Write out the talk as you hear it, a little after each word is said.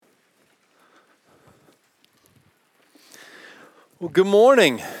Well, good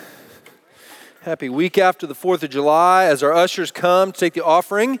morning. Happy week after the 4th of July. As our ushers come to take the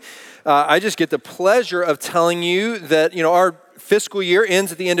offering, I just get the pleasure of telling you that, our fiscal year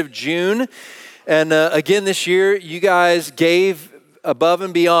ends at the end of June. And again, this year, you guys gave above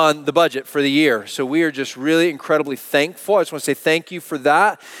and beyond the budget for the year. So we are just really incredibly thankful. I just want to say thank you for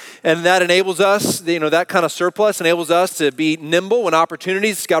that. And that enables us, that kind of surplus enables us to be nimble when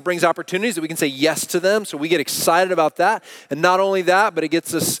God brings opportunities that we can say yes to them. So we get excited about that. And not only that, but it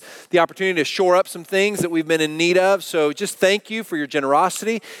gets us the opportunity to shore up some things that we've been in need of. So just thank you for your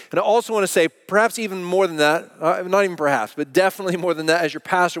generosity. And I also want to say perhaps even more than that, not even perhaps, but definitely more than that, as your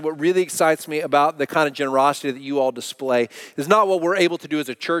pastor, what really excites me about the kind of generosity that you all display is not what we're able to do as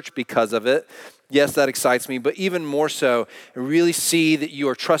a church because of it. Yes, that excites me, but even more so, I really see that you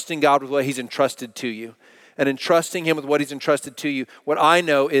are trusting God with what He's entrusted to you. And in trusting Him with what He's entrusted to you, what I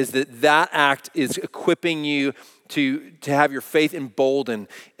know is that act is equipping you to have your faith emboldened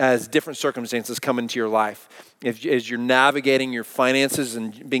as different circumstances come into your life. As you're navigating your finances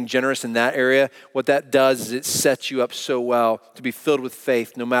and being generous in that area, what that does is it sets you up so well to be filled with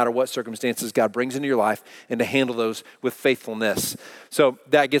faith no matter what circumstances God brings into your life and to handle those with faithfulness. So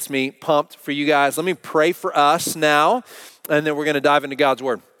that gets me pumped for you guys. Let me pray for us now, and then we're going to dive into God's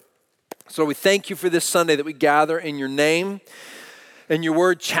Word. So we thank you for this Sunday that we gather in your name, and your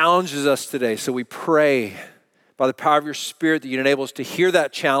Word challenges us today. So we pray by the power of your Spirit that you'd enable us to hear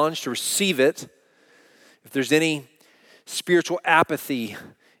that challenge, to receive it. If there's any spiritual apathy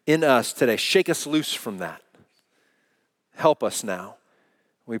in us today, shake us loose from that. Help us now.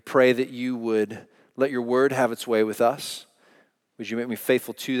 We pray that you would let your word have its way with us. Would you make me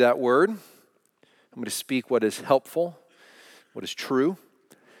faithful to that word? I'm going to speak what is helpful, what is true.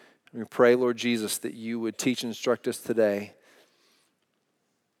 We pray, Lord Jesus, that you would teach and instruct us today.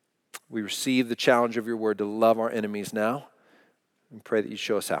 We receive the challenge of your word to love our enemies now. We pray that you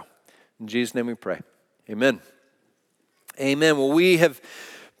show us how. In Jesus' name we pray. Amen. Amen. Well, we have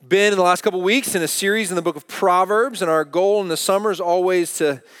been in the last couple of weeks in a series in the book of Proverbs, and our goal in the summer is always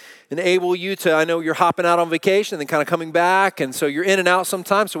to enable you to, I know you're hopping out on vacation and then kind of coming back, and so you're in and out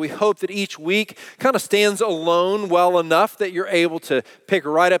sometimes, so we hope that each week kind of stands alone well enough that you're able to pick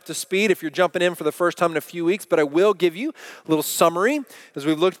right up to speed if you're jumping in for the first time in a few weeks. But I will give you a little summary. As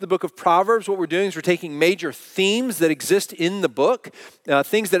we've looked at the book of Proverbs, what we're doing is we're taking major themes that exist in the book,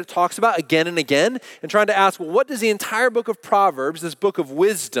 things that it talks about again and again, and trying to ask, well, what does the entire book of Proverbs, this book of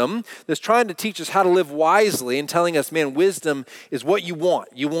wisdom, that's trying to teach us how to live wisely and telling us, man, wisdom is what you want.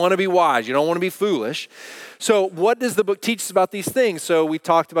 You want to be wise. You don't want to be foolish. So what does the book teach us about these things? So we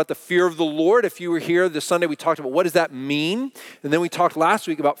talked about the fear of the Lord. If you were here this Sunday, we talked about what does that mean? And then we talked last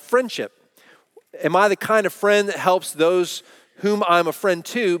week about friendship. Am I the kind of friend that helps those whom I'm a friend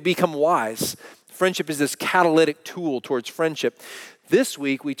to become wise? Friendship is this catalytic tool towards friendship. This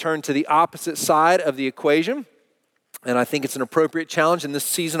week, we turn to the opposite side of the equation. And I think it's an appropriate challenge in this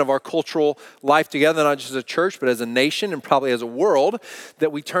season of our cultural life together, not just as a church, but as a nation and probably as a world,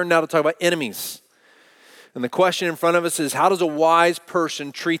 that we turn now to talk about enemies. And the question in front of us is, how does a wise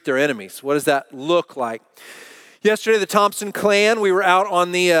person treat their enemies? What does that look like? Yesterday, the Thompson clan, we were out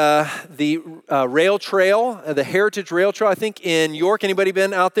on the rail trail, the Heritage Rail Trail, I think in York. Anybody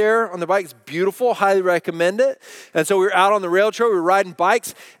been out there on the bike? It's beautiful. Highly recommend it. And so we were out on the rail trail. We were riding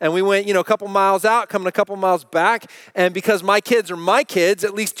bikes, and we went, a couple miles out, coming a couple miles back. And because my kids are my kids,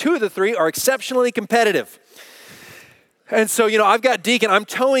 at least two of the three are exceptionally competitive. And so, I've got Deacon. I'm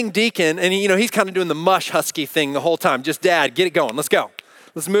towing Deacon, and, he's kind of doing the mush husky thing the whole time. Just, Dad, get it going. Let's go.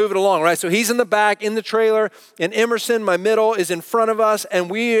 Let's move it along, right? So he's in the back, in the trailer, and Emerson, my middle, is in front of us, and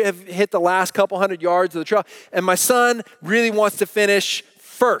we have hit the last couple hundred yards of the trail, and my son really wants to finish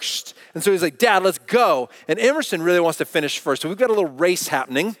first. And so he's like, Dad, let's go. And Emerson really wants to finish first. So we've got a little race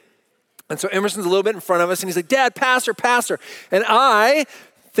happening. And so Emerson's a little bit in front of us, and he's like, Dad, pass her. And I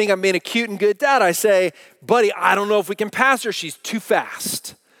think I'm being a cute and good dad. I say, buddy, I don't know if we can pass her. She's too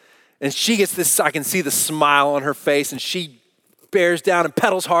fast. And she gets this, I can see the smile on her face, and she bears down and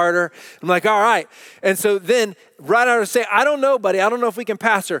pedals harder. I'm like, all right. And so then right out of say, I don't know, buddy. I don't know if we can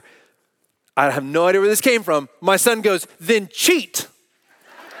pass her. I have no idea where this came from. My son goes, then cheat.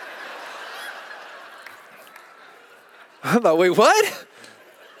 I thought, wait, what?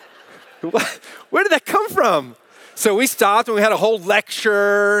 Where did that come from? So we stopped and we had a whole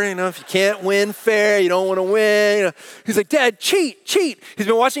lecture, if you can't win fair, you don't want to win. He's like, Dad, cheat. He's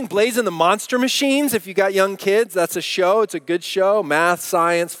been watching Blazing the Monster Machines. If you got young kids, that's a show. It's a good show. Math,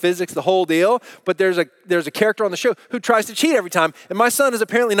 science, physics, the whole deal. But there's a character on the show who tries to cheat every time. And my son has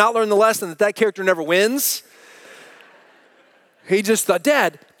apparently not learned the lesson that character never wins. He just thought,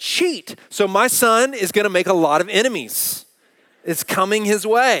 Dad, cheat. So my son is going to make a lot of enemies. It's coming his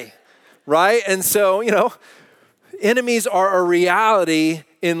way, right? And so, enemies are a reality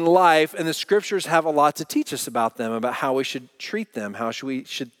in life, and the scriptures have a lot to teach us about them, about how we should treat them, we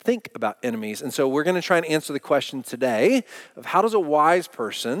should think about enemies. And so we're going to try and answer the question today of how does a wise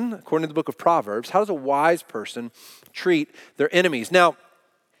person, according to the book of Proverbs, how does a wise person treat their enemies? Now,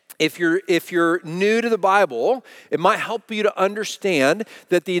 if you're new to the Bible, it might help you to understand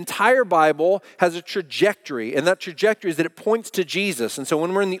that the entire Bible has a trajectory, and that trajectory is that it points to Jesus. And so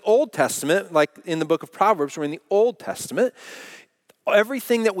when we're in the Old Testament, like in the book of Proverbs, we're in the Old Testament,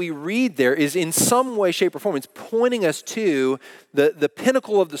 everything that we read there is in some way, shape, or form, it's pointing us to the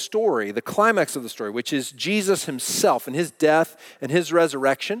pinnacle of the story, the climax of the story, which is Jesus himself and his death and his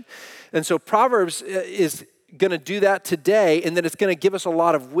resurrection. And so Proverbs is going to do that today, and then it's going to give us a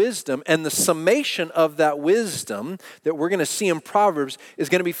lot of wisdom, and the summation of that wisdom that we're going to see in Proverbs is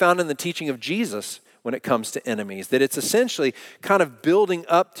going to be found in the teaching of Jesus when it comes to enemies, that it's essentially kind of building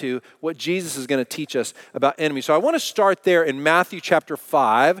up to what Jesus is going to teach us about enemies. So I want to start there in Matthew chapter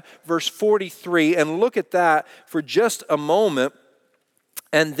 5, verse 43, and look at that for just a moment.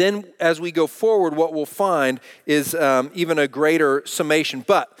 And then as we go forward, what we'll find is even a greater summation.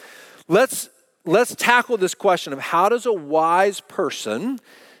 But let's tackle this question of how does a wise person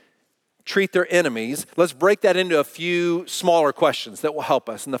treat their enemies. Let's break that into a few smaller questions that will help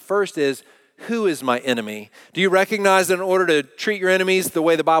us. And the first is, who is my enemy? Do you recognize that in order to treat your enemies the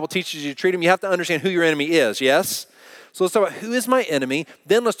way the Bible teaches you to treat them, you have to understand who your enemy is, yes? So let's talk about who is my enemy,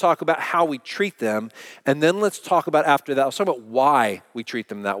 then let's talk about how we treat them, and then let's talk about after that, let's talk about why we treat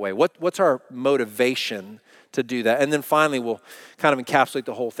them that way. What's our motivation to do that? And then finally, we'll kind of encapsulate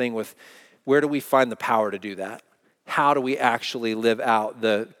the whole thing with where do we find the power to do that? How do we actually live out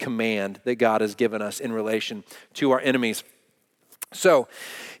the command that God has given us in relation to our enemies? So,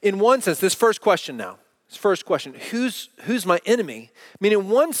 in one sense, this first question, who's my enemy? I mean, in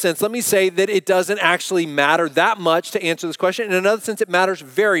one sense, let me say that it doesn't actually matter that much to answer this question. In another sense, it matters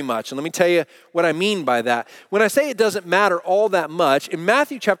very much. And let me tell you what I mean by that. When I say it doesn't matter all that much, in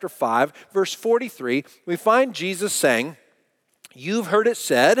Matthew chapter 5, verse 43, we find Jesus saying, "You've heard it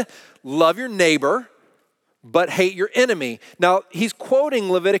said, love your neighbor, but hate your enemy." Now, he's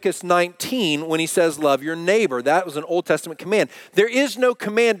quoting Leviticus 19 when he says, love your neighbor. That was an Old Testament command. There is no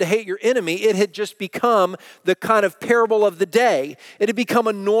command to hate your enemy. It had just become the kind of parable of the day. It had become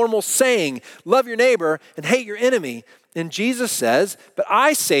a normal saying, love your neighbor and hate your enemy. And Jesus says, but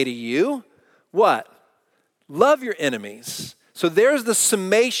I say to you, what? Love your enemies. So there's the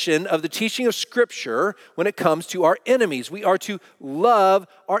summation of the teaching of Scripture when it comes to our enemies. We are to love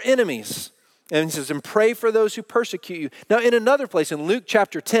our enemies. And he says, and pray for those who persecute you. Now, in another place, in Luke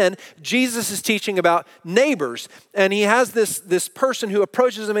chapter 10, Jesus is teaching about neighbors. And he has this person who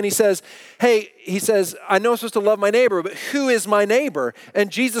approaches him and he says, I know I'm supposed to love my neighbor, but who is my neighbor?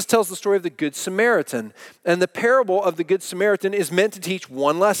 And Jesus tells the story of the Good Samaritan. And the parable of the Good Samaritan is meant to teach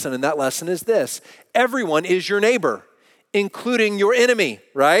one lesson, and that lesson is this: everyone is your neighbor, including your enemy,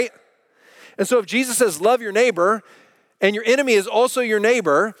 right? And so if Jesus says, love your neighbor, and your enemy is also your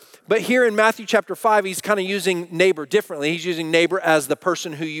neighbor, but here in Matthew chapter 5, he's kind of using neighbor differently. He's using neighbor as the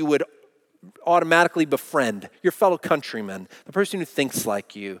person who you would automatically befriend, your fellow countryman, the person who thinks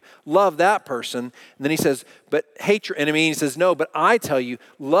like you. Love that person. And then he says, but hate your enemy. And he says, no, but I tell you,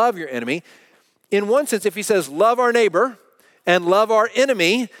 love your enemy. In one sense, if he says love our neighbor and love our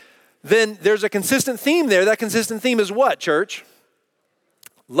enemy, then there's a consistent theme there. That consistent theme is what, church?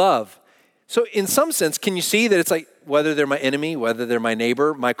 Love. So in some sense, can you see that it's like whether they're my enemy, whether they're my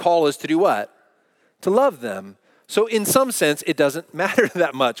neighbor, my call is to do what? To love them. So in some sense, it doesn't matter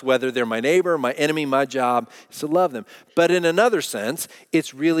that much whether they're my neighbor, my enemy. My job is to love them. But in another sense,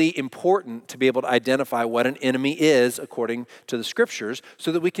 it's really important to be able to identify what an enemy is according to the Scriptures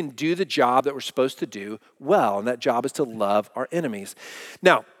so that we can do the job that we're supposed to do well. And that job is to love our enemies.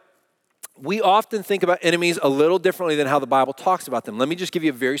 Now, we often think about enemies a little differently than how the Bible talks about them. Let me just give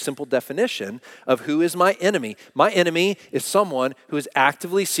you a very simple definition of who is my enemy. My enemy is someone who is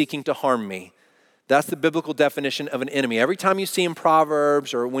actively seeking to harm me. That's the biblical definition of an enemy. Every time you see in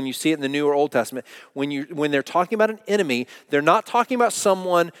Proverbs or when you see it in the New or Old Testament, when they're talking about an enemy, they're not talking about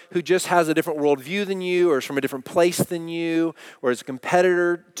someone who just has a different worldview than you or is from a different place than you or is a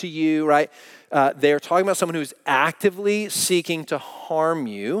competitor to you, right? They're talking about someone who's actively seeking to harm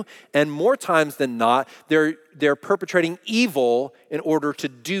you, and more times than not, they're perpetrating evil in order to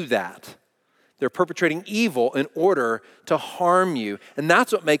do that. They're perpetrating evil in order to harm you. And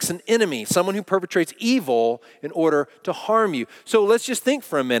that's what makes an enemy, someone who perpetrates evil in order to harm you. So let's just think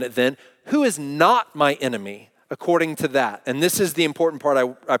for a minute then, who is not my enemy according to that? And this is the important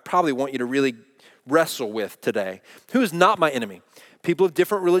part I probably want you to really wrestle with today. Who is not my enemy? People of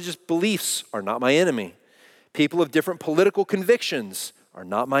different religious beliefs are not my enemy. People of different political convictions are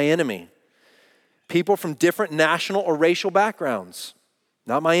not my enemy. People from different national or racial backgrounds,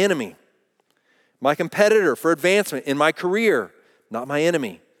 not my enemy. My competitor for advancement in my career, not my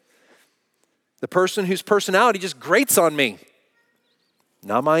enemy. The person whose personality just grates on me,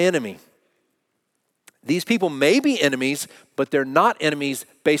 not my enemy. These people may be enemies, but they're not enemies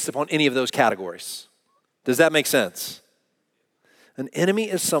based upon any of those categories. Does that make sense? An enemy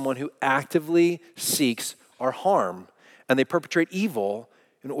is someone who actively seeks our harm, and they perpetrate evil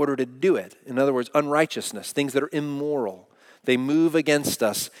in order to do it. In other words, unrighteousness, things that are immoral. They move against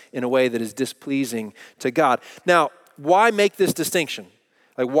us in a way that is displeasing to God. Now, why make this distinction?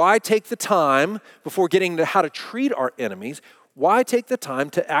 Like, why take the time before getting to how to treat our enemies? Why take the time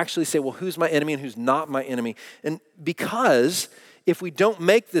to actually say, well, who's my enemy and who's not my enemy? And because if we don't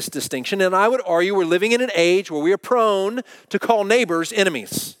make this distinction, and I would argue we're living in an age where we are prone to call neighbors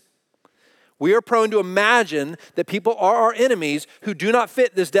enemies. We are prone to imagine that people are our enemies who do not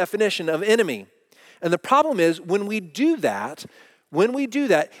fit this definition of enemy. And the problem is when we do that,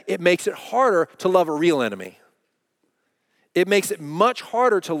 it makes it harder to love a real enemy. It makes it much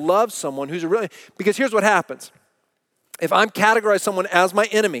harder to love someone who's a real enemy. Because here's what happens. If I'm categorizing someone as my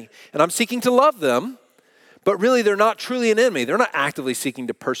enemy and I'm seeking to love them, but really they're not truly an enemy. They're not actively seeking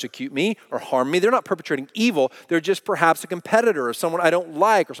to persecute me or harm me. They're not perpetrating evil. They're just perhaps a competitor or someone I don't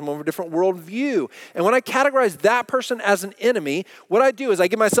like or someone with a different worldview. And when I categorize that person as an enemy, what I do is I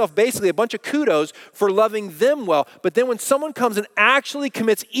give myself basically a bunch of kudos for loving them well. But then when someone comes and actually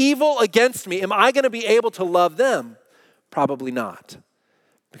commits evil against me, am I going to be able to love them? Probably not.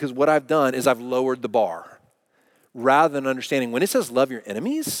 Because what I've done is I've lowered the bar. Rather than understanding when it says love your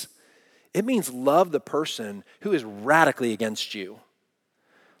enemies, it means love the person who is radically against you.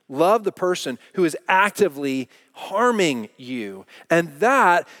 Love the person who is actively harming you. And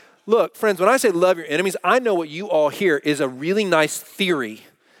that, look, friends, when I say love your enemies, I know what you all hear is a really nice theory,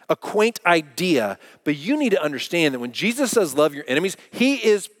 a quaint idea, but you need to understand that when Jesus says love your enemies, he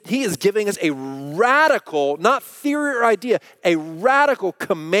is giving us a radical, not theory or idea, a radical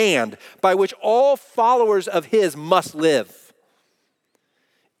command by which all followers of his must live.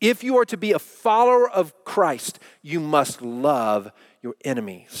 If you are to be a follower of Christ, you must love your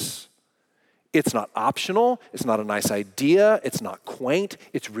enemies. It's not optional. It's not a nice idea. It's not quaint.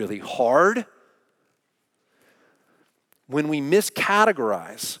 It's really hard. When we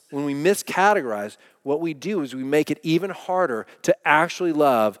miscategorize, what we do is we make it even harder to actually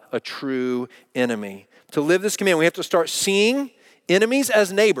love a true enemy. To live this command, we have to start seeing enemies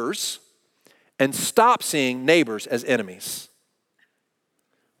as neighbors and stop seeing neighbors as enemies.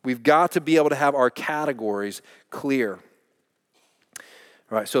 We've got to be able to have our categories clear.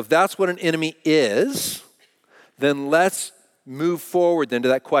 All right, so if that's what an enemy is, then let's move forward then to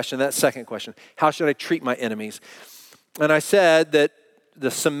that question, that second question. How should I treat my enemies? And I said that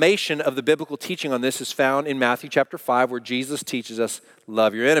the summation of the biblical teaching on this is found in Matthew chapter 5, where Jesus teaches us,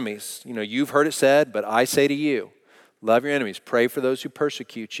 love your enemies. You know, you've heard it said, but I say to you, love your enemies. Pray for those who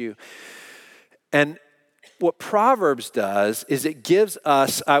persecute you. And what Proverbs does is it gives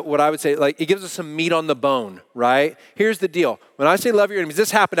us what I would say, like it gives us some meat on the bone, right? Here's the deal. When I say love your enemies,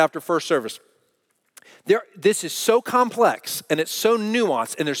 this happened after first service. This is so complex and it's so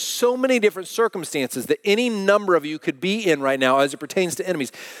nuanced and there's so many different circumstances that any number of you could be in right now as it pertains to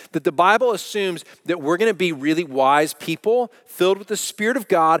enemies, that the Bible assumes that we're going to be really wise people filled with the Spirit of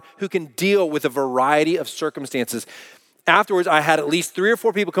God who can deal with a variety of circumstances. Afterwards, I had at least 3 or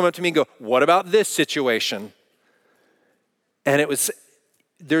 4 people come up to me and go, what about this situation? And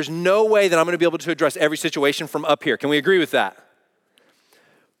there's no way that I'm going to be able to address every situation from up here. Can we agree with that?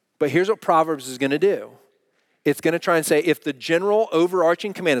 But here's what Proverbs is going to do. It's going to try and say, if the general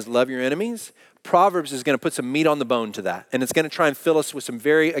overarching command is love your enemies, Proverbs is going to put some meat on the bone to that. And it's going to try and fill us with some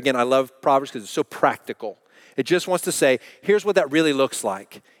again, I love Proverbs because it's so practical. It just wants to say, here's what that really looks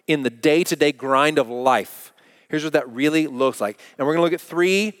like in the day-to-day grind of life. Here's what that really looks like. And we're going to look at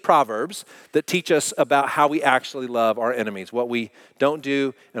 3 Proverbs that teach us about how we actually love our enemies, what we don't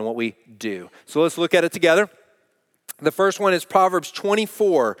do and what we do. So let's look at it together. The first one is Proverbs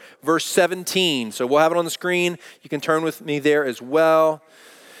 24, verse 17. So we'll have it on the screen. You can turn with me there as well.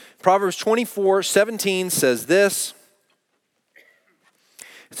 Proverbs 24, 17 says this.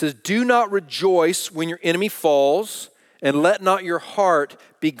 It says, do not rejoice when your enemy falls, and let not your heart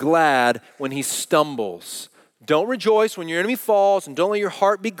be glad when he stumbles. Don't rejoice when your enemy falls, and don't let your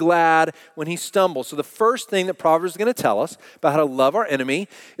heart be glad when he stumbles. So the first thing that Proverbs is going to tell us about how to love our enemy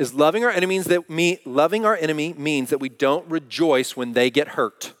is loving our enemy means that we don't rejoice when they get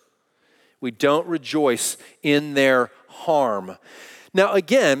hurt. We don't rejoice in their harm. Now,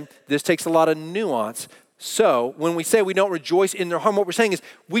 again, this takes a lot of nuance. So when we say we don't rejoice in their harm, what we're saying is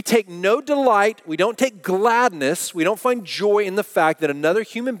we take no delight, we don't take gladness, we don't find joy in the fact that another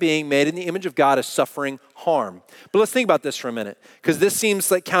human being made in the image of God is suffering harm. But let's think about this for a minute, because this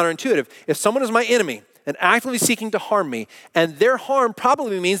seems like counterintuitive. If someone is my enemy and actively seeking to harm me, and their harm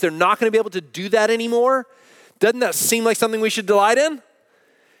probably means they're not going to be able to do that anymore, doesn't that seem like something we should delight in?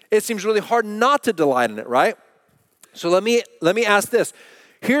 It seems really hard not to delight in it, right? So let me ask this.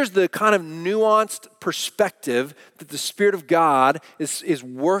 Here's the kind of nuanced perspective that the Spirit of God is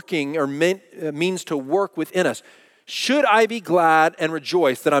working or means to work within us. Should I be glad and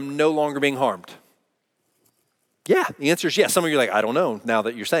rejoice that I'm no longer being harmed? Yeah, the answer is yes. Some of you are like, I don't know now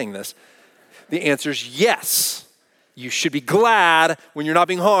that you're saying this. The answer is yes. You should be glad when you're not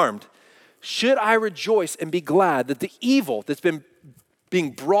being harmed. Should I rejoice and be glad that the evil that's been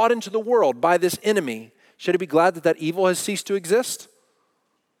being brought into the world by this enemy, should I be glad that that evil has ceased to exist?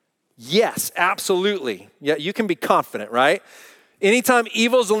 Yes, absolutely. Yeah, you can be confident, right? Anytime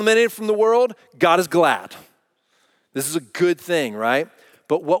evil is eliminated from the world, God is glad. This is a good thing, right?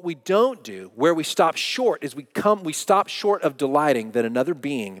 But what we don't do, where we stop short, is we stop short of delighting that another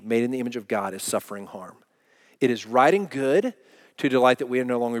being made in the image of God is suffering harm. It is right and good to delight that we are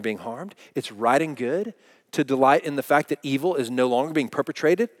no longer being harmed. It's right and good to delight in the fact that evil is no longer being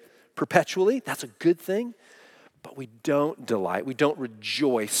perpetrated perpetually. That's a good thing. But we don't delight, we don't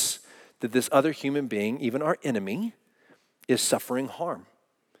rejoice that this other human being, even our enemy, is suffering harm.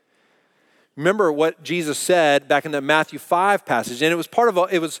 Remember what Jesus said back in the Matthew 5 passage, and we're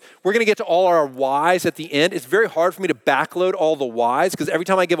going to get to all our whys at the end. It's very hard for me to backload all the whys because every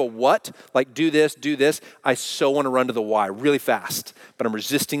time I give a what, like do this, I so want to run to the why really fast. But I'm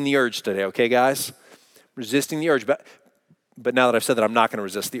resisting the urge today, okay, guys? Resisting the urge. But now that I've said that, I'm not going to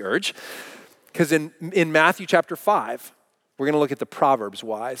resist the urge. Because in Matthew chapter 5, we're going to look at the Proverbs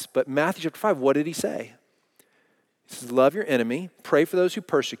whys. But Matthew chapter 5, what did he say? He says, love your enemy, pray for those who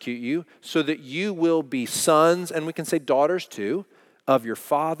persecute you, so that you will be sons, and we can say daughters too, of your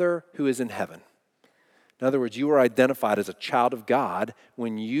Father who is in heaven. In other words, you are identified as a child of God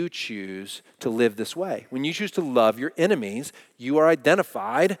when you choose to live this way. When you choose to love your enemies, you are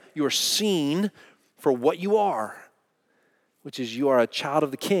identified, you are seen for what you are, which is you are a child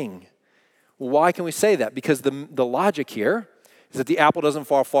of the King. Why can we say that? Because the logic here is that the apple doesn't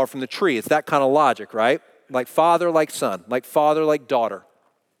fall far from the tree. It's that kind of logic, right? Like father, like son, like father, like daughter.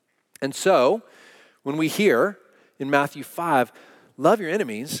 And so, when we hear in Matthew 5, love your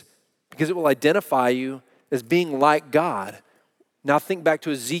enemies because it will identify you as being like God. Now think back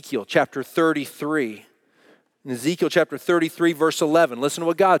to Ezekiel chapter 33. In Ezekiel chapter 33, verse 11, listen to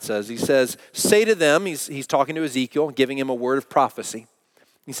what God says. He says, say to them, he's talking to Ezekiel, giving him a word of prophecy.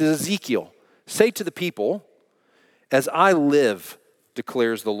 He says, Ezekiel, say to the people, as I live,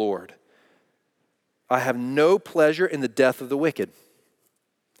 declares the Lord, I have no pleasure in the death of the wicked,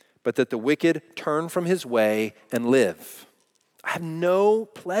 but that the wicked turn from his way and live. I have no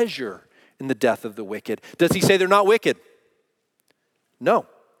pleasure in the death of the wicked. Does he say they're not wicked? No.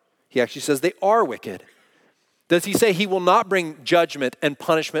 He actually says they are wicked. Does he say he will not bring judgment and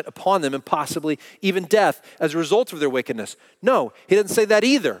punishment upon them and possibly even death as a result of their wickedness? No, he doesn't say that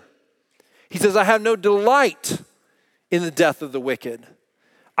either. He says, I have no delight in the death of the wicked.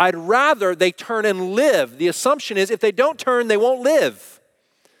 I'd rather they turn and live. The assumption is if they don't turn, they won't live.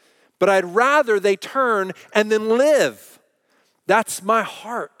 But I'd rather they turn and then live. That's my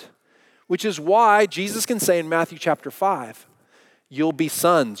heart, which is why Jesus can say in Matthew chapter 5, you'll be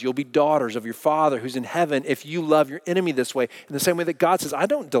sons, you'll be daughters of your Father who's in heaven if you love your enemy this way. In the same way that God says, I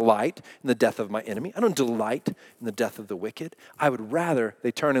don't delight in the death of my enemy. I don't delight in the death of the wicked. I would rather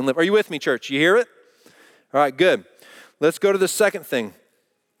they turn and live. Are you with me, church? You hear it? All right, good. Let's go to the second thing.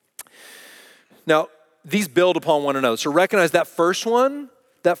 Now, these build upon one another. So recognize that first one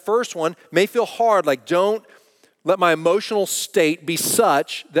may feel hard, like don't let my emotional state be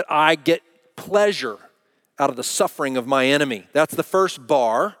such that I get pleasure out of the suffering of my enemy. That's the first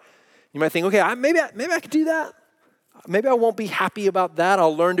bar. You might think, okay, maybe I could do that. Maybe I won't be happy about that.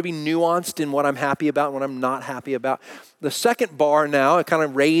 I'll learn to be nuanced in what I'm happy about and what I'm not happy about. The second bar now, it kind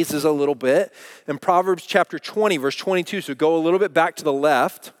of raises a little bit. In Proverbs chapter 20, verse 22, so go a little bit back to the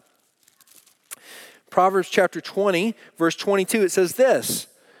left. Proverbs chapter 20, verse 22, it says this.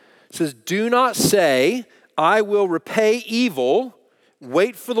 It says, do not say, I will repay evil.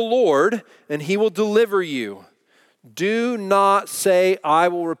 Wait for the Lord, and he will deliver you. Do not say, I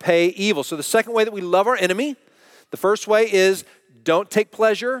will repay evil. So the second way that we love our enemy, the first way is don't take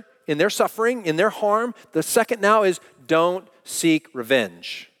pleasure in their suffering, in their harm. The second now is don't seek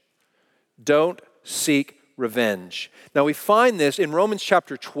revenge. Don't seek revenge. Now we find this in Romans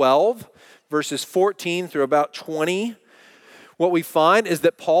chapter 12, verses 14 through about 20. What we find is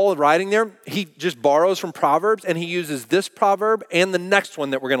that Paul, writing there, he just borrows from Proverbs, and he uses this proverb and the next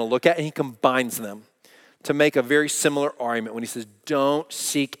one that we're going to look at, and he combines them to make a very similar argument when he says, don't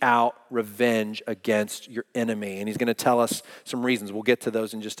seek out revenge against your enemy. And he's going to tell us some reasons. We'll get to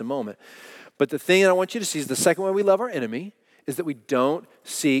those in just a moment. But the thing that I want you to see is the second way we love our enemy is that we don't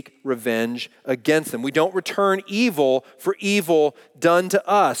seek revenge against them. We don't return evil for evil done to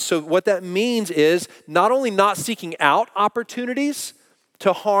us. So what that means is not only not seeking out opportunities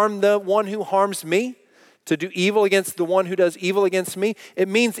to harm the one who harms me, to do evil against the one who does evil against me, it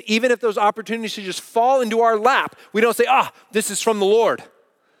means even if those opportunities should just fall into our lap, we don't say, this is from the Lord,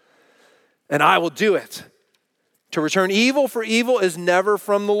 and I will do it. To return evil for evil is never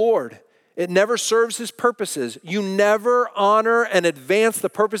from the Lord. It never serves his purposes. You never honor and advance the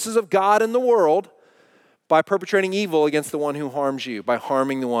purposes of God in the world by perpetrating evil against the one who harms you, by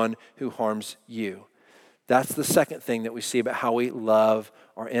harming the one who harms you. That's the second thing that we see about how we love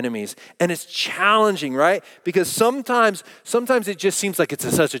our enemies. And it's challenging, right? Because sometimes it just seems like it's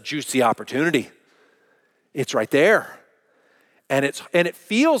such a juicy opportunity. It's right there. And it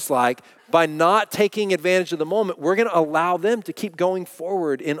feels like by not taking advantage of the moment, we're going to allow them to keep going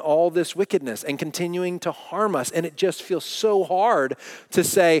forward in all this wickedness and continuing to harm us. And it just feels so hard to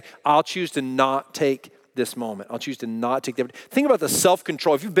say, I'll choose to not take this moment. I'll choose to not take the. Think about the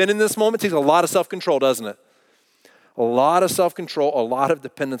self-control. If you've been in this moment, it takes a lot of self-control, doesn't it? A lot of self-control, a lot of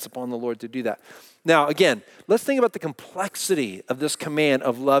dependence upon the Lord to do that. Now, again, let's think about the complexity of this command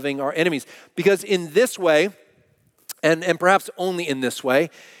of loving our enemies. Because in this way, and perhaps only in this way,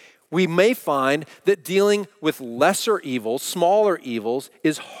 we may find that dealing with lesser evils, smaller evils,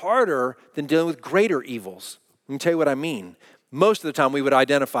 is harder than dealing with greater evils. Let me tell you what I mean. Most of the time we would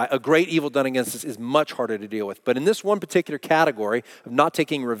identify a great evil done against us is much harder to deal with. But in this one particular category of not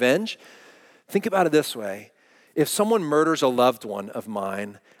taking revenge, think about it this way. If someone murders a loved one of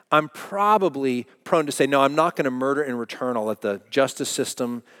mine, I'm probably prone to say, no, I'm not going to murder in return. I'll let the justice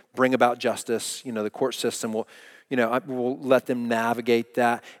system bring about justice. The court system will, we'll let them navigate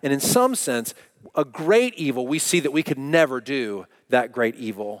that. And in some sense, a great evil, we see that we could never do that great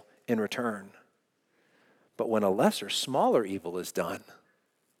evil in return. But when a lesser, smaller evil is done,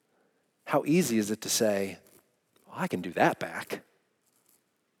 how easy is it to say, I can do that back.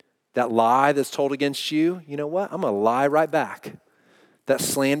 That lie that's told against you, you know what? I'm going to lie right back. That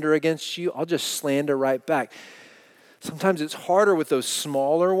slander against you, I'll just slander right back. Sometimes it's harder with those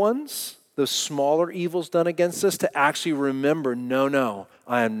smaller ones, those smaller evils done against us, to actually remember, no,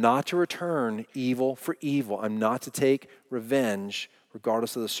 I am not to return evil for evil. I'm not to take revenge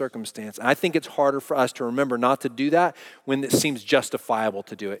regardless of the circumstance. And I think it's harder for us to remember not to do that when it seems justifiable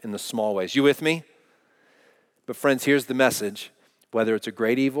to do it in the small ways. You with me? But friends, here's the message. Whether it's a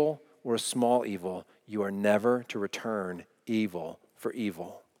great evil or a small evil, you are never to return evil for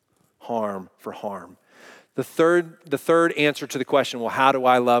evil, harm for harm. The third answer to the question, well, how do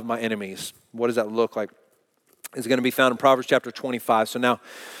I love my enemies? What does that look like? Is going to be found in Proverbs chapter 25. So now,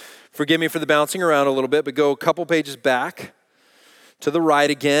 forgive me for the bouncing around a little bit, but go a couple pages back to the right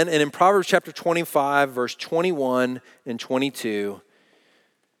again. And in Proverbs chapter 25, verse 21 and 22,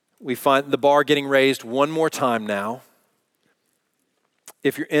 we find the bar getting raised one more time now.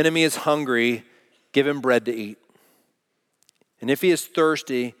 If your enemy is hungry, give him bread to eat. And if he is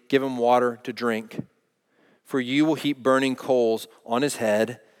thirsty, give him water to drink. For you will heap burning coals on his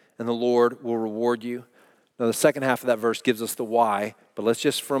head, and the Lord will reward you. Now, the second half of that verse gives us the why, but let's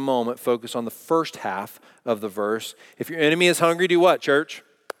just for a moment focus on the first half of the verse. If your enemy is hungry, do what, church?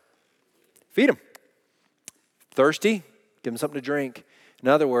 Feed him. Thirsty? Give him something to drink. In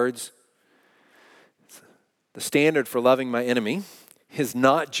other words, the standard for loving my enemy is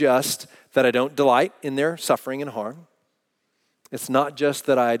not just that I don't delight in their suffering and harm. It's not just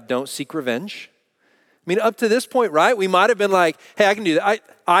that I don't seek revenge. I mean, up to this point, right, we might have been like, hey, I can do that.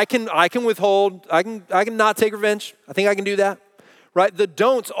 I can withhold. I can not take revenge. I think I can do that, right? The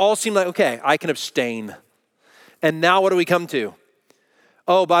don'ts all seem like, okay, I can abstain. And now what do we come to?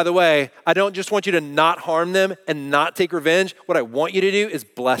 Oh, by the way, I don't just want you to not harm them and not take revenge. What I want you to do is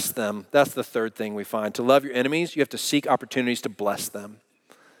bless them. That's the third thing we find. To love your enemies, you have to seek opportunities to bless them.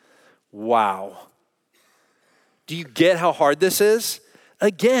 Wow. Do you get how hard this is?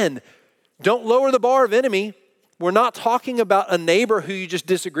 Again, don't lower the bar of enemy. We're not talking about a neighbor who you just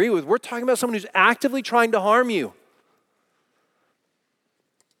disagree with. We're talking about someone who's actively trying to harm you.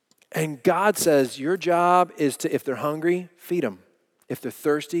 And God says your job is to, if they're hungry, feed them. If they're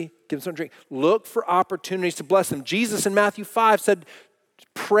thirsty, give them some drink. Look for opportunities to bless them. Jesus in Matthew 5 said,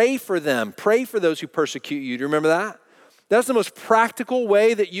 Pray for them. Pray for those who persecute you. Do you remember that? That's the most practical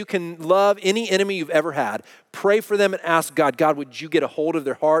way that you can love any enemy you've ever had. Pray for them and ask God, God, would you get a hold of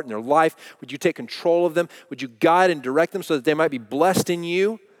their heart and their life? Would you take control of them? Would you guide and direct them so that they might be blessed in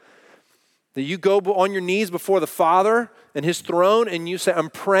you? That you go on your knees before the Father and his throne and you say, I'm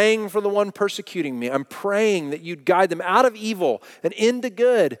praying for the one persecuting me. I'm praying that you'd guide them out of evil and into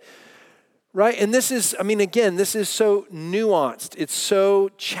good. Right? And this is, again, this is so nuanced. It's so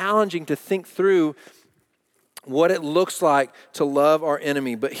challenging to think through what it looks like to love our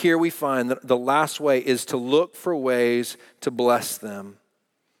enemy. But here we find that the last way is to look for ways to bless them.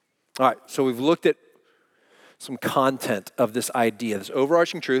 All right, so we've looked at some content of this idea, this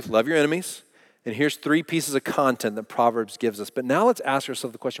overarching truth, love your enemies. And here's 3 pieces of content that Proverbs gives us. But now let's ask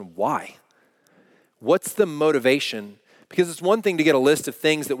ourselves the question, why? What's the motivation? Because it's one thing to get a list of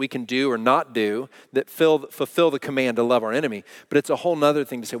things that we can do or not do that fulfill the command to love our enemy. But it's a whole nother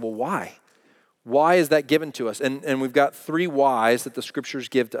thing to say, well, why? Why is that given to us? And we've got 3 whys that the scriptures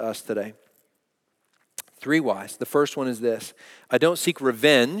give to us today. 3 whys. The first one is this. I don't seek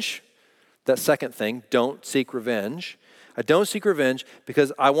revenge. That second thing, don't seek revenge. I don't seek revenge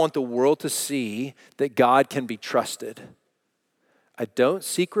because I want the world to see that God can be trusted. I don't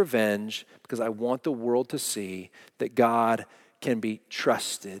seek revenge because I want the world to see that God can be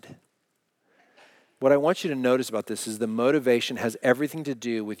trusted. What I want you to notice about this is the motivation has everything to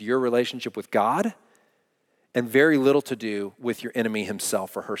do with your relationship with God and very little to do with your enemy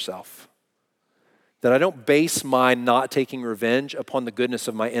himself or herself. That I don't base my not taking revenge upon the goodness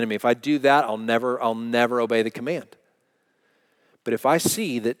of my enemy. If I do that, I'll never obey the command. But if I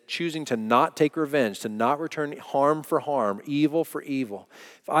see that choosing to not take revenge, to not return harm for harm, evil for evil,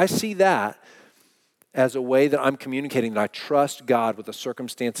 if I see that as a way that I'm communicating that I trust God with the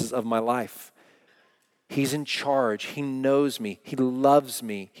circumstances of my life, He's in charge. He knows me. He loves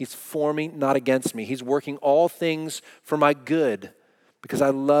me. He's for me, not against me. He's working all things for my good because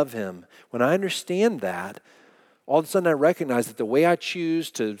I love him. When I understand that, all of a sudden I recognize that the way I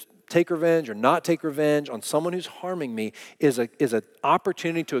choose to take revenge or not take revenge on someone who's harming me is an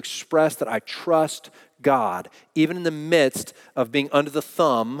opportunity to express that I trust God, even in the midst of being under the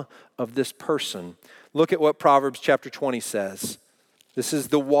thumb of this person. Look at what Proverbs chapter 20 says. This is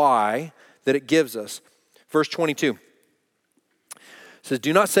the why that it gives us. Verse 22 says,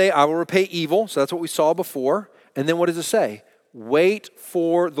 do not say, I will repay evil. So that's what we saw before. And then what does it say? Wait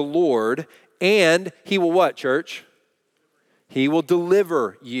for the Lord, and he will what, church? He will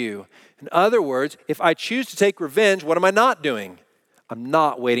deliver you. In other words, if I choose to take revenge, what am I not doing? I'm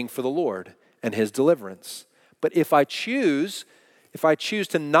not waiting for the Lord and his deliverance. But if I choose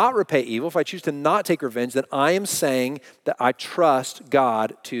to not repay evil, if I choose to not take revenge, then I am saying that I trust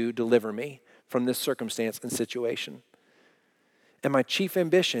God to deliver me from this circumstance and situation. And my chief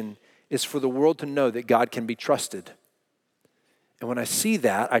ambition is for the world to know that God can be trusted. And when I see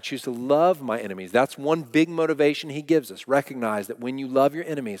that, I choose to love my enemies. That's one big motivation he gives us. Recognize that when you love your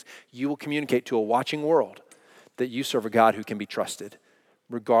enemies, you will communicate to a watching world that you serve a God who can be trusted,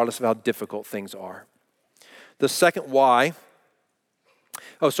 regardless of how difficult things are. The second why,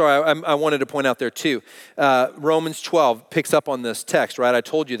 I wanted to point out there too. Romans 12 picks up on this text, right? I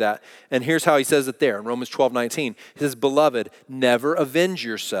told you that. And here's how he says it there in Romans 12:19. He says, beloved, never avenge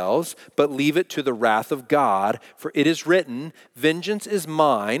yourselves, but leave it to the wrath of God. For it is written, vengeance is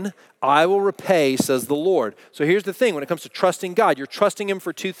mine, I will repay, says the Lord. So here's the thing. When it comes to trusting God, you're trusting him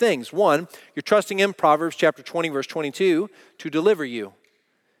for 2 things. One, you're trusting him, Proverbs chapter 20, verse 22, to deliver you.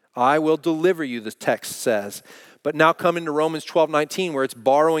 I will deliver you, the text says. But now come into Romans 12:19, where it's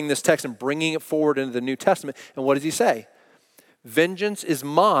borrowing this text and bringing it forward into the New Testament. And what does he say? Vengeance is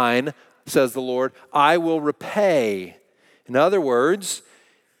mine, says the Lord. I will repay. In other words,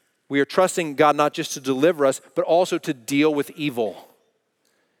 we are trusting God not just to deliver us, but also to deal with evil.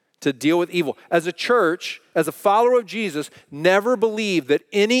 To deal with evil. As a church, as a follower of Jesus, never believe that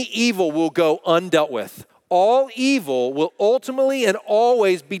any evil will go undealt with. All evil will ultimately and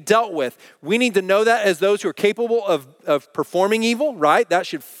always be dealt with. We need to know that as those who are capable of performing evil, right? That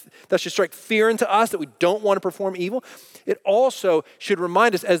should strike fear into us that we don't want to perform evil. It also should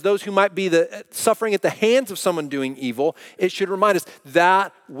remind us as those who might be suffering at the hands of someone doing evil, it should remind us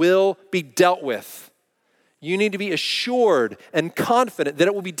that will be dealt with. You need to be assured and confident that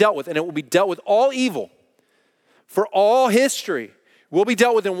it will be dealt with, and it will be dealt with. All evil for all history will be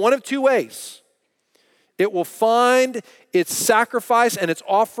dealt with in one of 2 ways. It will find its sacrifice and its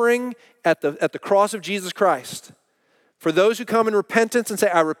offering at the cross of Jesus Christ. For those who come in repentance and say,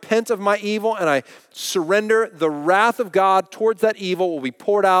 I repent of my evil and I surrender, the wrath of God towards that evil will be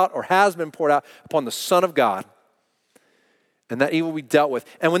poured out or has been poured out upon the Son of God. And that evil will be dealt with.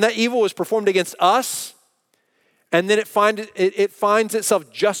 And when that evil is performed against us, and then it finds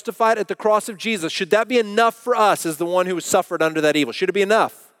itself justified at the cross of Jesus, should that be enough for us as the one who has suffered under that evil? Should it be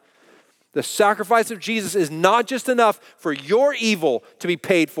enough? The sacrifice of Jesus is not just enough for your evil to be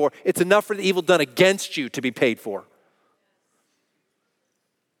paid for, it's enough for the evil done against you to be paid for.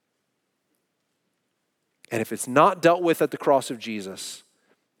 And if it's not dealt with at the cross of Jesus,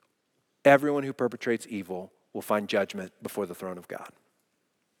 everyone who perpetrates evil will find judgment before the throne of God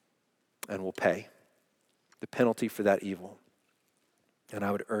and will pay the penalty for that evil. And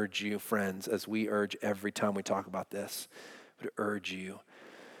I would urge you, friends, as we urge every time we talk about this, I would urge you,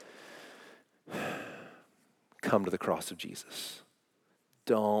 come to the cross of Jesus.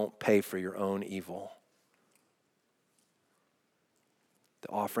 Don't pay for your own evil. The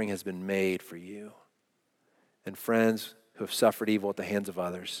offering has been made for you. And friends who have suffered evil at the hands of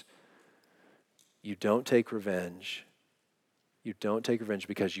others, you don't take revenge. You don't take revenge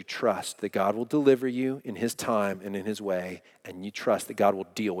because you trust that God will deliver you in His time and in His way, and you trust that God will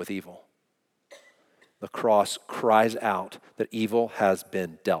deal with evil. The cross cries out that evil has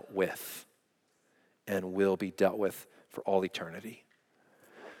been dealt with and will be dealt with for all eternity.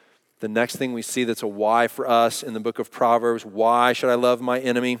 The next thing we see that's a why for us in the book of Proverbs, why should I love my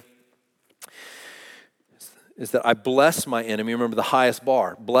enemy? Is that I bless my enemy. Remember the highest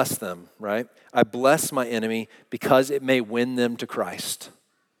bar, bless them, right? I bless my enemy because it may win them to Christ.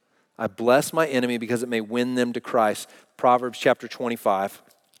 I bless my enemy because it may win them to Christ. Proverbs chapter 25,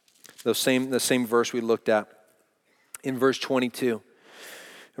 the same verse we looked at. In verse 22.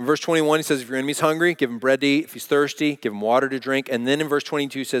 In verse 21, he says, if your enemy's hungry, give him bread to eat. If he's thirsty, give him water to drink. And then in verse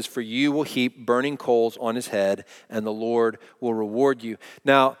 22, he says, for you will heap burning coals on his head, and the Lord will reward you.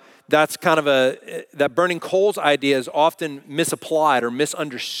 Now, that's kind of that burning coals idea is often misapplied or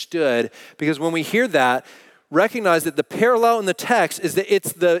misunderstood, because when we hear that, recognize that the parallel in the text is that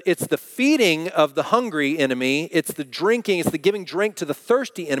it's the feeding of the hungry enemy, it's the drinking, it's the giving drink to the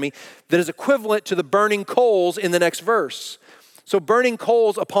thirsty enemy that is equivalent to the burning coals in the next verse. So burning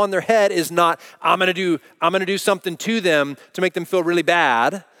coals upon their head is not, I'm going to do something to them to make them feel really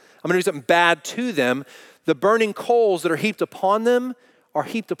bad. I'm going to do something bad to them. The burning coals that are heaped upon them are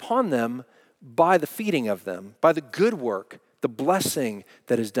heaped upon them by the feeding of them, by the good work, the blessing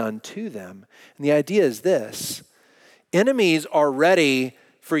that is done to them. And the idea is this: enemies are ready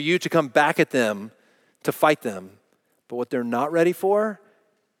for you to come back at them, to fight them. But what they're not ready for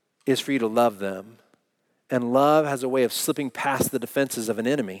is for you to love them. And love has a way of slipping past the defenses of an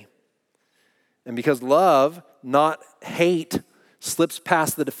enemy. And because love, not hate, slips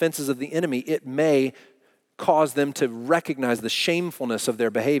past the defenses of the enemy, it may cause them to recognize the shamefulness of their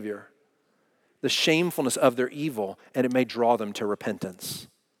behavior, the shamefulness of their evil, and it may draw them to repentance.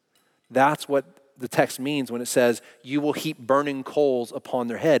 That's what the text means when it says, you will heap burning coals upon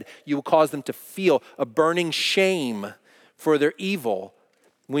their head. You will cause them to feel a burning shame for their evil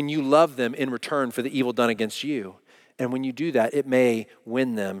when you love them in return for the evil done against you. And when you do that, it may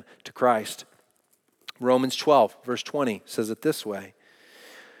win them to Christ. Romans 12, verse 20 says it this way.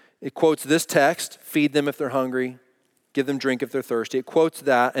 It quotes this text, feed them if they're hungry, give them drink if they're thirsty. It quotes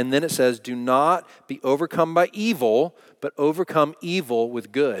that, and then it says, do not be overcome by evil, but overcome evil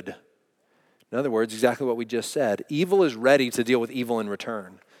with good. In other words, exactly what we just said. Evil is ready to deal with evil in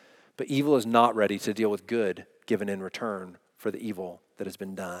return, but evil is not ready to deal with good given in return for the evil that has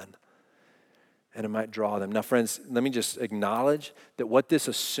been done. And it might draw them. Now, friends, let me just acknowledge that what this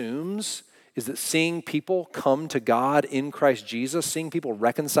assumes is that seeing people come to God in Christ Jesus, seeing people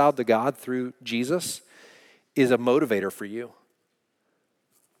reconciled to God through Jesus, is a motivator for you.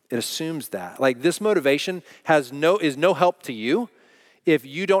 It assumes that. Like, this motivation is no help to you if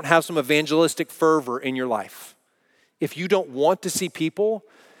you don't have some evangelistic fervor in your life. If you don't want to see people,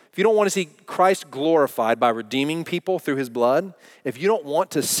 if you don't want to see Christ glorified by redeeming people through his blood, if you don't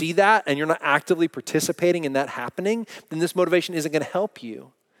want to see that and you're not actively participating in that happening, then this motivation isn't going to help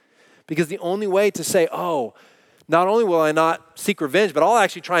you. Because the only way to say, oh, not only will I not seek revenge, but I'll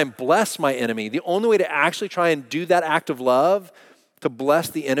actually try and bless my enemy. The only way to actually try and do that act of love, to bless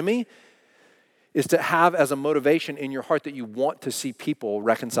the enemy, is to have as a motivation in your heart that you want to see people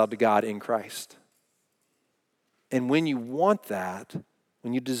reconciled to God in Christ. And when you want that,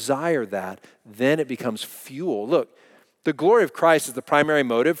 when you desire that, then it becomes fuel. Look, the glory of Christ is the primary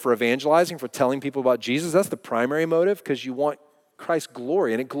motive for evangelizing, for telling people about Jesus. That's the primary motive because you want Christ's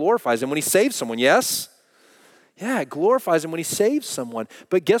glory, and it glorifies him when he saves someone, yes? Yeah, it glorifies him when he saves someone.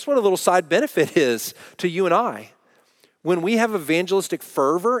 But guess what a little side benefit is to you and I? When we have evangelistic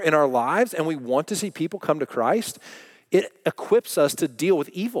fervor in our lives and we want to see people come to Christ, it equips us to deal with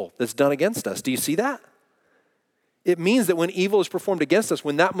evil that's done against us. Do you see that? It means that when evil is performed against us,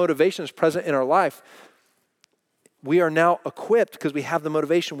 when that motivation is present in our life, we are now equipped because we have the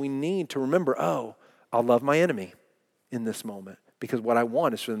motivation we need to remember, oh, I'll love my enemy in this moment because what I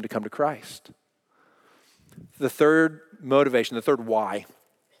want is for them to come to Christ. The third motivation, the third why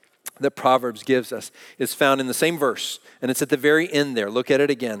that Proverbs gives us is found in the same verse, and it's at the very end there. Look at it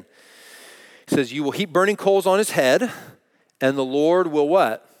again. It says, you will heap burning coals on his head, and the Lord will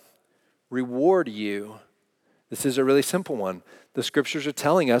what? Reward you. This is a really simple one. The scriptures are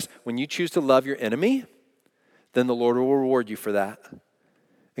telling us when you choose to love your enemy, then the Lord will reward you for that.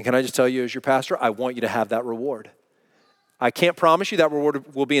 And can I just tell you as your pastor, I want you to have that reward. I can't promise you that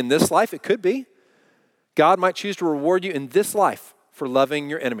reward will be in this life. It could be. God might choose to reward you in this life for loving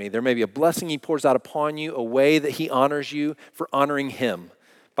your enemy. There may be a blessing he pours out upon you, a way that he honors you for honoring him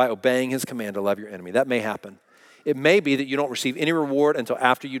by obeying his command to love your enemy. That may happen. It may be that you don't receive any reward until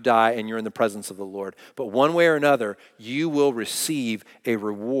after you die and you're in the presence of the Lord. But one way or another, you will receive a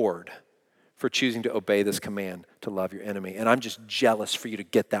reward for choosing to obey this command to love your enemy. And I'm just jealous for you to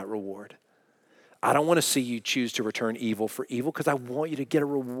get that reward. I don't want to see you choose to return evil for evil because I want you to get a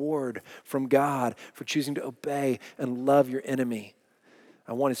reward from God for choosing to obey and love your enemy.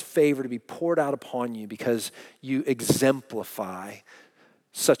 I want his favor to be poured out upon you because you exemplify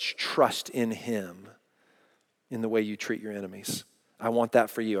such trust in him in the way you treat your enemies. I want that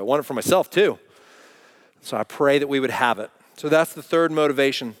for you. I want it for myself too. So I pray that we would have it. So that's the third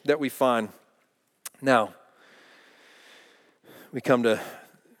motivation that we find. Now, we come to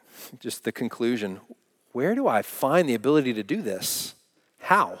just the conclusion. Where do I find the ability to do this?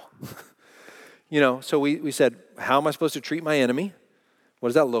 How? So we said, how am I supposed to treat my enemy? What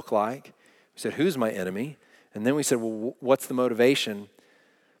does that look like? We said, who's my enemy? And then we said, well, what's the motivation?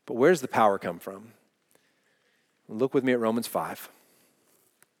 But where does the power come from? Look with me at Romans 5.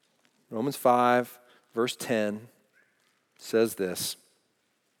 Romans 5, verse 10 says this.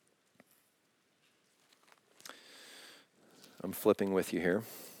 I'm flipping with you here.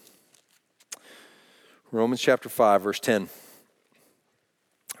 Romans chapter 5, verse 10.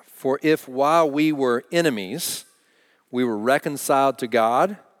 For if while we were enemies, we were reconciled to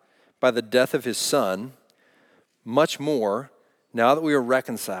God by the death of his Son, much more, now that we are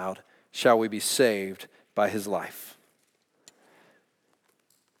reconciled, shall we be saved by his life.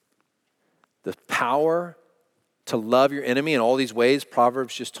 The power to love your enemy in all these ways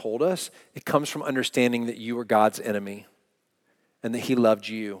Proverbs just told us, it comes from understanding that you were God's enemy and that he loved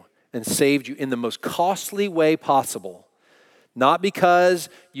you and saved you in the most costly way possible. Not because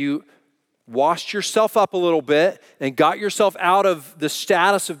you washed yourself up a little bit and got yourself out of the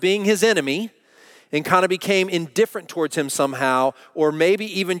status of being his enemy and kind of became indifferent towards him somehow, or maybe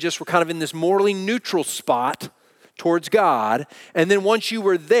even just were kind of in this morally neutral spot towards God. And then once you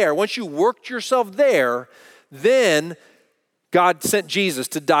were there, once you worked yourself there, then God sent Jesus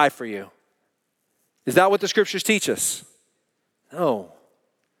to die for you. Is that what the scriptures teach us? No.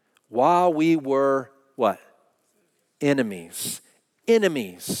 While we were what? Enemies.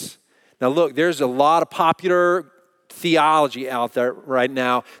 Enemies. Now look, there's a lot of popular theology out there right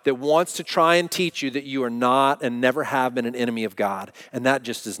now that wants to try and teach you that you are not and never have been an enemy of God. And that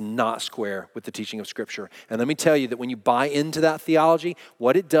just is not square with the teaching of Scripture. And let me tell you that when you buy into that theology,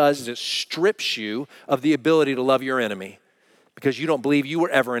 what it does is it strips you of the ability to love your enemy because you don't believe you were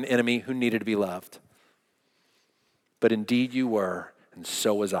ever an enemy who needed to be loved. But indeed you were, and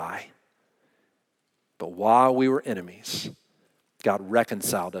so was I. But while we were enemies, God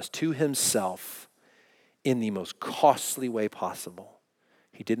reconciled us to himself in the most costly way possible.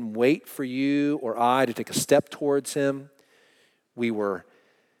 He didn't wait for you or I to take a step towards him. We were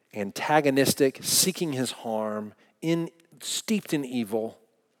antagonistic, seeking his harm, steeped in evil.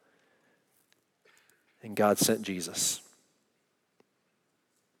 And God sent Jesus.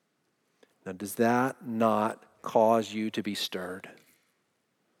 Now, does that not cause you to be stirred?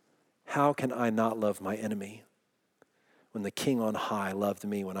 How can I not love my enemy when the King on high loved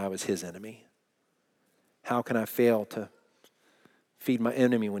me when I was his enemy? How can I fail to feed my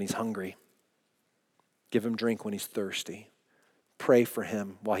enemy when he's hungry? Give him drink when he's thirsty. Pray for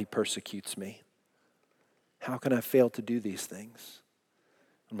him while he persecutes me. How can I fail to do these things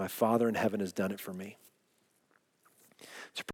when my Father in heaven has done it for me?